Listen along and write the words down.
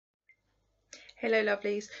Hello,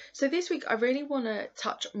 lovelies. So this week I really want to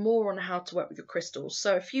touch more on how to work with your crystals.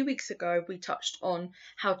 So a few weeks ago we touched on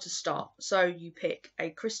how to start. So you pick a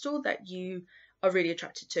crystal that you are really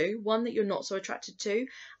attracted to, one that you're not so attracted to,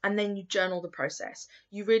 and then you journal the process.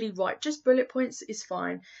 You really write, just bullet points is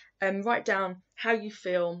fine. Write down how you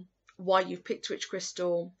feel, why you've picked which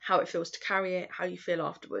crystal, how it feels to carry it, how you feel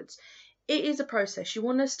afterwards. It is a process. You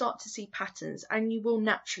want to start to see patterns, and you will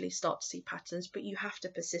naturally start to see patterns, but you have to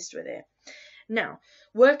persist with it. Now,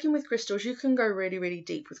 working with crystals, you can go really, really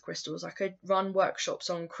deep with crystals. I could run workshops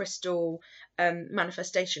on crystal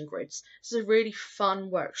manifestation grids. This is a really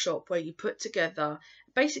fun workshop where you put together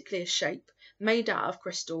basically a shape made out of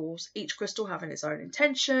crystals, each crystal having its own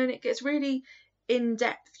intention. It gets really in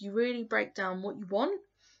depth. You really break down what you want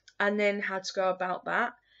and then how to go about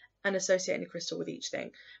that and associating a crystal with each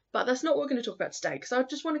thing. But that's not what we're going to talk about today, because I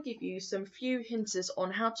just want to give you some few hints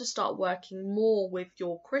on how to start working more with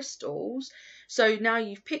your crystals. So now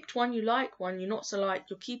you've picked one you like, one you not so like,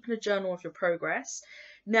 you're keeping a journal of your progress.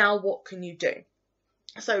 Now what can you do?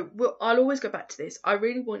 So I'll always go back to this. I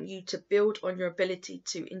really want you to build on your ability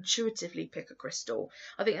to intuitively pick a crystal.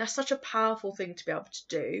 I think that's such a powerful thing to be able to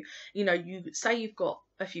do. You know, you say you've got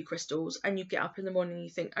a few crystals and you get up in the morning and you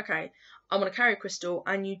think, okay, I want to carry a crystal,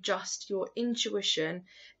 and your intuition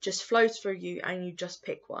just flows through you and you just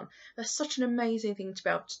pick one. That's such an amazing thing to be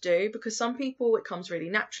able to do, because some people it comes really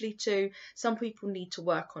naturally to, some people need to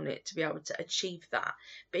work on it to be able to achieve that.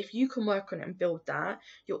 But if you can work on it and build that,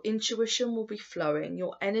 your intuition will be flowing,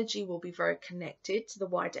 your energy will be very connected to the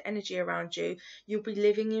wider energy around you, you'll be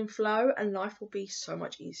living in flow, and life will be so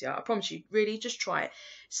much easier. I promise you, really just try it.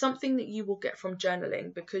 Something that you will get from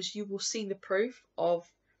journaling, because you will see the proof of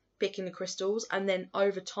picking the crystals, and then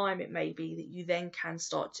over time it may be that you then can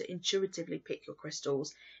start to intuitively pick your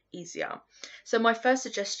crystals easier. So my first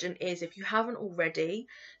suggestion is, if you haven't already,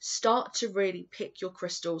 start to really pick your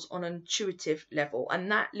crystals on an intuitive level,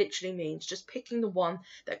 and that literally means just picking the one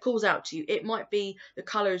that calls out to you. It might be the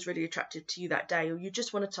colour is really attractive to you that day, or you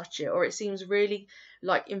just want to touch it, or it seems really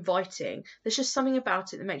like inviting. There's just something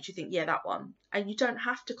about it that makes you think, yeah, that one. And you don't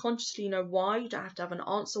have to consciously know why, you don't have to have an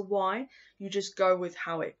answer why, you just go with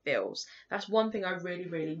how it feels. That's one thing I really,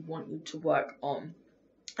 really want you to work on.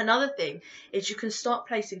 Another thing is you can start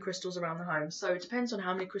placing crystals around the home. So it depends on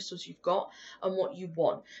how many crystals you've got and what you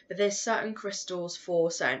want. But there's certain crystals for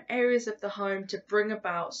certain areas of the home to bring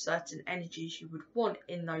about certain energies you would want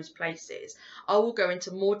in those places. I will go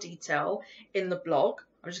into more detail in the blog.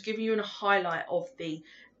 I'm just giving you a highlight of the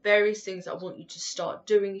various things I want you to start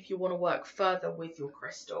doing if you want to work further with your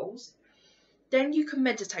crystals. Then you can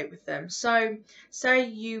meditate with them. So say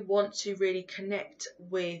you want to really connect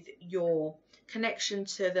with your connection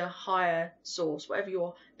to the higher source, whatever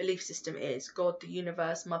your belief system is, God, the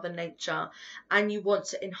universe, Mother Nature, and you want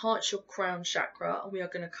to enhance your crown chakra. And we are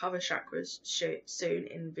going to cover chakras soon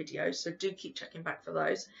in videos, so do keep checking back for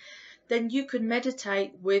those. Then you could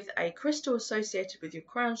meditate with a crystal associated with your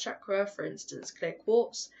crown chakra, for instance clear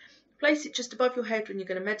quartz. Place it just above your head when you're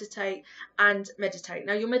going to meditate, and meditate.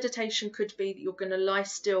 Now your meditation could be that you're going to lie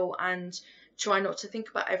still and try not to think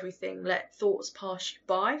about everything, let thoughts pass you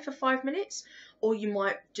by for 5 minutes, or you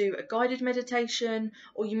might do a guided meditation,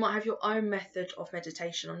 or you might have your own method of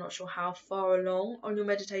meditation. I'm not sure how far along on your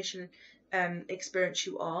meditation experience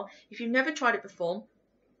you are. If you've never tried it before,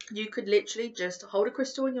 you could literally just hold a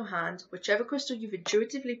crystal in your hand, whichever crystal you've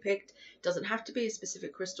intuitively picked. Doesn't have to be a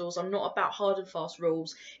specific crystals. I'm not about hard and fast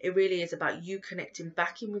rules. It really is about you connecting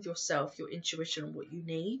back in with yourself, your intuition, and what you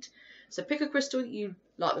need. So pick a crystal that you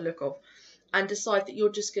like the look of and decide that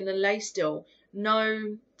you're just going to lay still.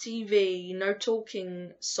 No TV, no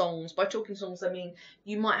talking songs. By talking songs, I mean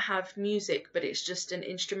you might have music, but it's just an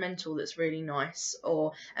instrumental that's really nice,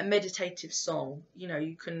 or a meditative song. You know,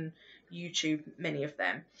 you can YouTube many of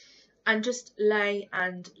them, and just lay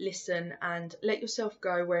and listen and let yourself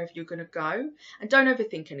go wherever you're going to go, and don't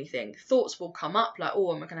overthink anything. Thoughts will come up like, oh,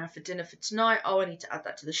 what am I going to have for dinner for tonight? Oh, I need to add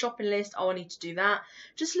that to the shopping list. Oh, I need to do that.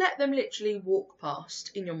 Just let them literally walk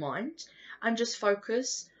past in your mind and just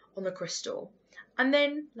focus on the crystal. And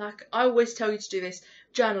then, like I always tell you to do this,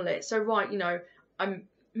 journal it. So write, you know, I'm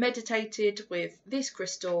meditated with this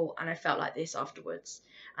crystal and I felt like this afterwards.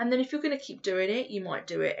 And then if you're going to keep doing it, you might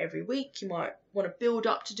do it every week. You might want to build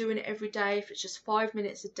up to doing it every day. If it's just 5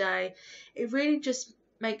 minutes a day, it really just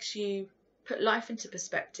makes you put life into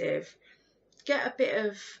perspective, get a bit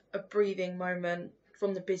of a breathing moment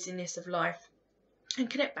from the busyness of life, and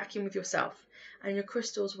connect back in with yourself. And your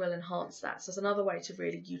crystals will enhance that. So it's another way to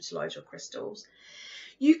really utilize your crystals.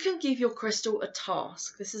 You can give your crystal a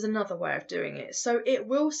task. This is another way of doing it. So it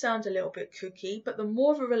will sound a little bit kooky, but the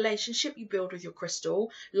more of a relationship you build with your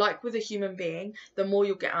crystal, like with a human being, the more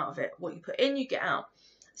you'll get out of it. What you put in, you get out.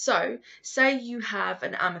 So say you have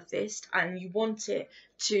an amethyst and you want it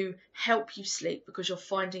to help you sleep because you're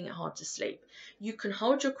finding it hard to sleep. You can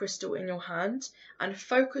hold your crystal in your hand and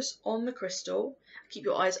focus on the crystal. Keep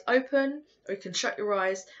your eyes open, or you can shut your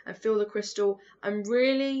eyes and feel the crystal and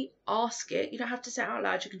really ask it. You don't have to say it out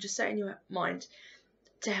loud, you can just say it in your mind,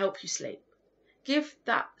 to help you sleep. Give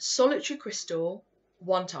that solitary crystal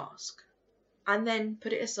one task and then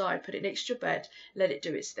put it aside, put it next to your bed, let it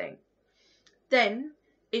do its thing. Then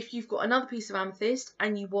if you've got another piece of amethyst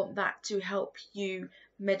and you want that to help you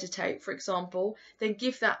meditate, for example, then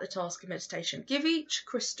give that the task of meditation. Give each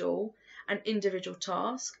crystal an individual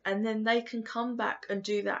task, and then they can come back and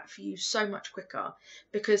do that for you so much quicker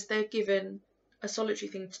because they're given a solitary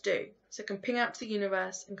thing to do. So it can ping out to the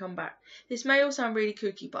universe and come back. This may all sound really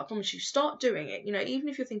kooky, but I promise you, start doing it. You know, even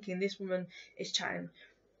if you're thinking this woman is chatting,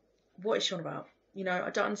 what is she on about? You know,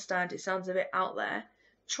 I don't understand. It sounds a bit out there.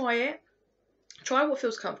 Try it. Try what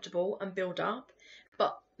feels comfortable and build up.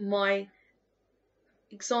 But my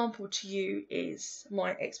example to you is,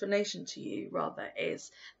 my explanation to you rather,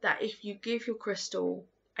 is that if you give your crystal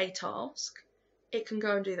a task, it can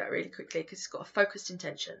go and do that really quickly because it's got a focused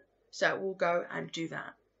intention. So it will go and do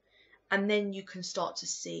that. And then you can start to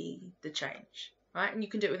see the change, right? And you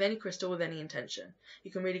can do it with any crystal with any intention.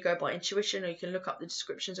 You can really go by intuition, or you can look up the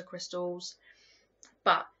descriptions of crystals.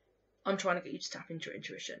 But I'm trying to get you to tap into your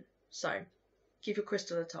intuition. So give your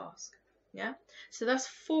crystal a task. Yeah. So that's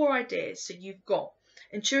 4 ideas. So you've got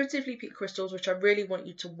intuitively picked crystals, which I really want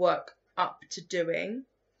you to work up to doing.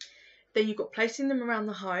 Then you've got placing them around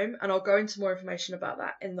the home, and I'll go into more information about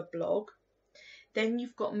that in the blog. Then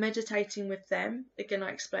you've got meditating with them. Again, I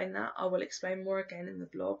explain that. I will explain more again in the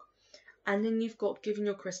blog. And then you've got giving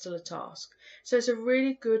your crystal a task. So it's a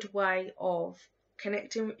really good way of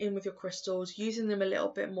connecting in with your crystals, using them a little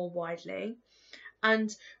bit more widely,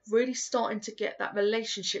 and really starting to get that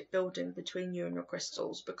relationship building between you and your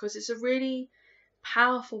crystals, because it's a really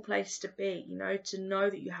powerful place to be, you know, to know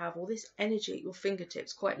that you have all this energy at your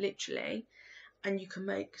fingertips, quite literally, and you can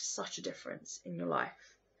make such a difference in your life.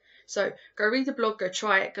 So go read the blog, go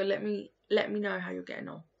try it, go let me know how you're getting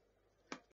on.